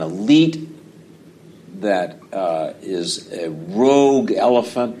elite that is a rogue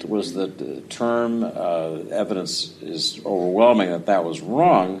elephant was the term. Evidence is overwhelming that was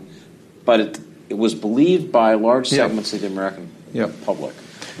wrong, but it was believed by large segments of the American public.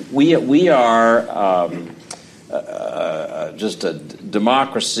 We are just a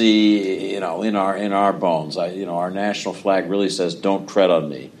democracy, in our bones. Our national flag really says "Don't tread on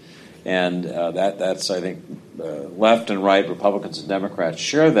me," and that's I think left and right, Republicans and Democrats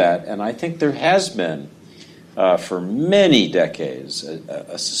share that, and I think there has been for many decades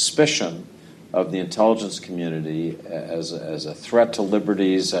a suspicion of the intelligence community as a threat to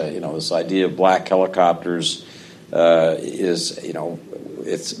liberties. This idea of black helicopters is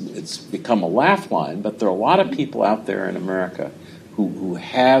it's become a laugh line, but there are a lot of people out there in America who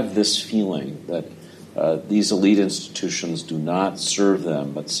have this feeling that these elite institutions do not serve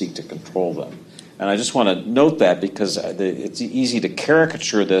them but seek to control them. And I just want to note that because it's easy to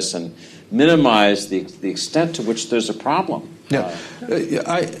caricature this and minimize the extent to which there's a problem. Yeah,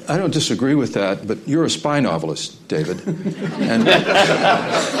 I don't disagree with that, but you're a spy novelist, David. And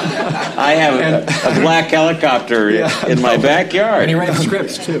I have a black helicopter in my backyard. And he writes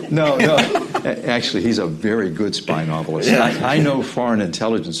scripts, too. No. Actually, he's a very good spy novelist. Yeah. I know foreign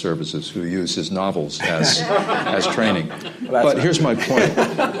intelligence services who use his novels as training. But here's my point,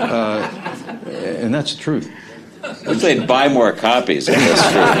 and that's the truth. If they'd buy more copies, if that's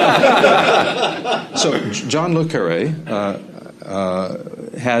true. So John Le Carre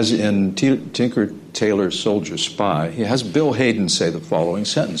has in Tinker Tailor Soldier Spy, he has Bill Hayden say the following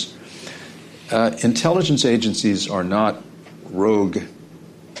sentence. Intelligence agencies are not rogue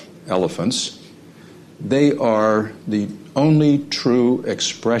elephants. They are the only true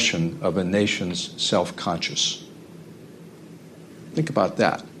expression of a nation's self-conscious. Think about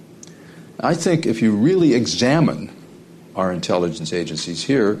that. I think if you really examine our intelligence agencies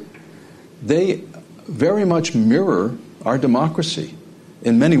here, they very much mirror our democracy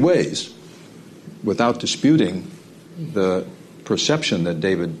in many ways, without disputing the perception that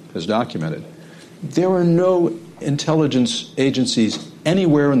David has documented. There are no intelligence agencies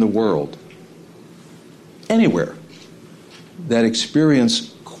anywhere in the world, that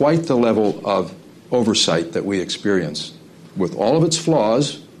experience quite the level of oversight that we experience, with all of its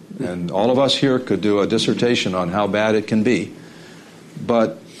flaws. And all of us here could do a dissertation on how bad it can be.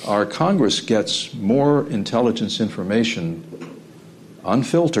 But our Congress gets more intelligence information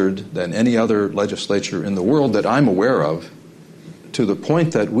unfiltered than any other legislature in the world that I'm aware of, to the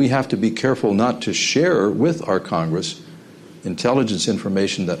point that we have to be careful not to share with our Congress intelligence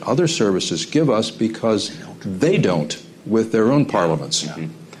information that other services give us because they don't with their own parliaments.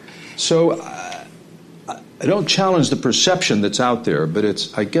 So I don't challenge the perception that's out there, but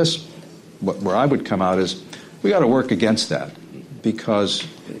it's, I guess, where I would come out is we got to work against that, because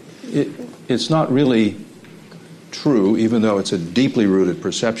it's not really true, even though it's a deeply rooted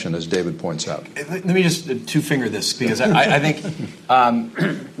perception, as David points out. Let me just two-finger this, because I think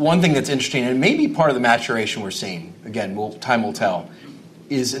one thing that's interesting, and maybe part of the maturation we're seeing, again, time will tell,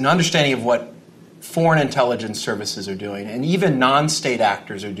 is an understanding of what foreign intelligence services are doing, and even non-state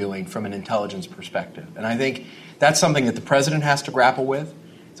actors are doing from an intelligence perspective. And I think that's something that the president has to grapple with.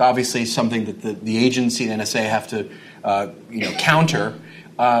 It's obviously something that the agency, the NSA, have to counter.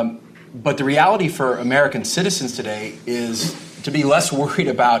 But the reality for American citizens today is to be less worried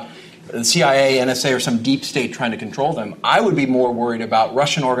about the CIA, NSA, or some deep state trying to control them. I would be more worried about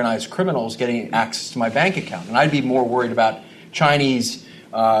Russian organized criminals getting access to my bank account. And I'd be more worried about Chinese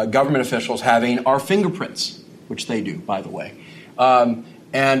government officials having our fingerprints, which they do, by the way.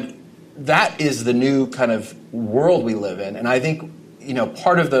 And that is the new kind of world we live in. And I think,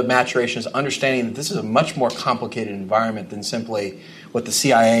 part of the maturation is understanding that this is a much more complicated environment than simply what the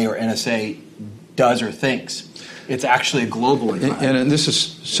CIA or NSA does or thinks. It's actually a global environment. And this is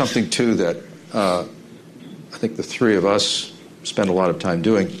something, too, that I think the three of us spend a lot of time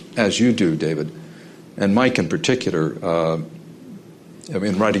doing, as you do, David, and Mike in particular.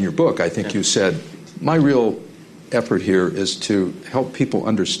 In writing your book, I think you said, my real effort here is to help people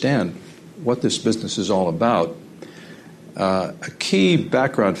understand what this business is all about. A key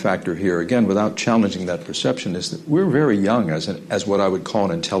background factor here, again, without challenging that perception, is that we're very young as what I would call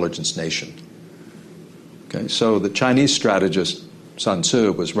an intelligence nation. Okay, so the Chinese strategists Sun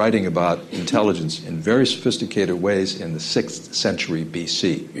Tzu was writing about intelligence in very sophisticated ways in the 6th century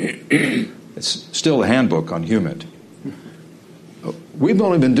BC. It's still a handbook on human. We've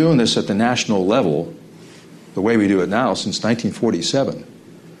only been doing this at the national level, the way we do it now, since 1947.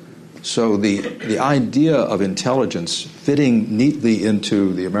 So the idea of intelligence fitting neatly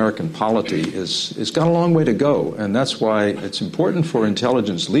into the American polity is got a long way to go, and that's why it's important for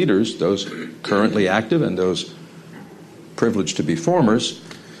intelligence leaders, those currently active and those privileged to be formers,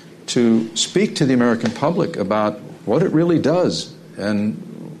 to speak to the American public about what it really does and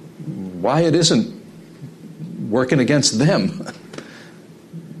why it isn't working against them,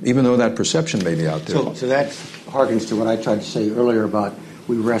 even though that perception may be out there. So that harkens to what I tried to say earlier about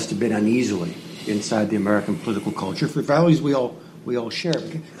we rest a bit uneasily inside the American political culture for values we all share.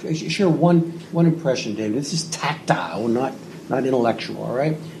 Share one impression, David. This is tactile, not intellectual. All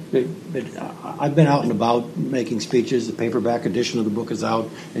right. But I've been out and about making speeches. The paperback edition of the book is out,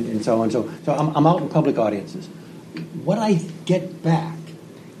 and so on. So I'm out in public audiences. What I get back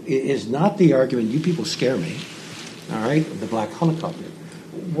is not the argument, you people scare me, all right, the black helicopter.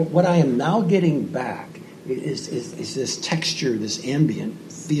 What I am now getting back is this texture, this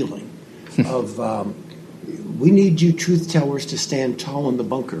ambient feeling of we need you truth tellers to stand tall in the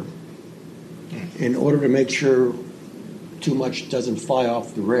bunker in order to make sure too much doesn't fly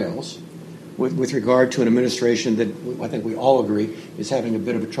off the rails with regard to an administration that I think we all agree is having a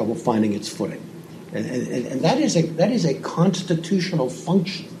bit of a trouble finding its footing. And that is a constitutional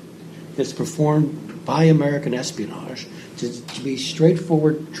function that's performed by American espionage to be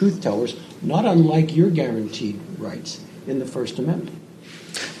straightforward truth tellers, not unlike your guaranteed rights in the First Amendment.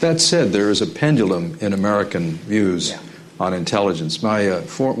 That said, there is a pendulum in American views on intelligence.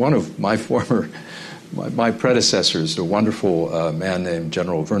 One of my predecessors, a wonderful man named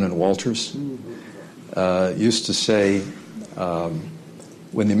General Vernon Walters, used to say,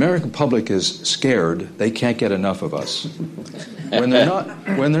 when the American public is scared, they can't get enough of us. When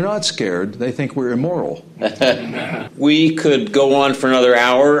they're not scared, they think we're immoral. We could go on for another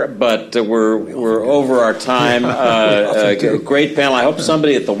hour, but we're over our time. Great panel. I hope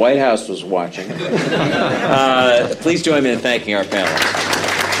somebody at the White House was watching. Please join me in thanking our panelists.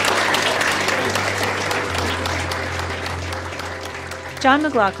 John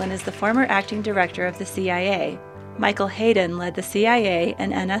McLaughlin is the former acting director of the CIA. Michael Hayden led the CIA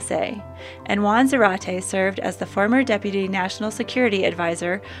and NSA, and Juan Zarate served as the former Deputy National Security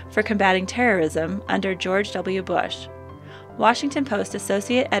Advisor for combating terrorism under George W. Bush. Washington Post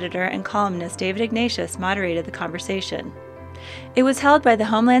Associate Editor and columnist David Ignatius moderated the conversation. It was held by the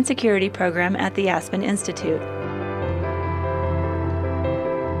Homeland Security Program at the Aspen Institute.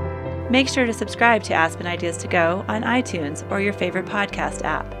 Make sure to subscribe to Aspen Ideas to Go on iTunes or your favorite podcast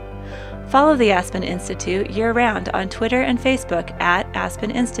app. Follow the Aspen Institute year-round on Twitter and Facebook at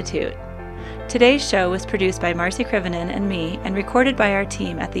Aspen Institute. Today's show was produced by Marcy Krivonen and me and recorded by our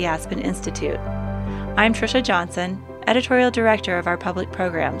team at the Aspen Institute. I'm Trisha Johnson, Editorial Director of our public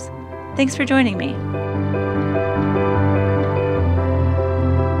programs. Thanks for joining me.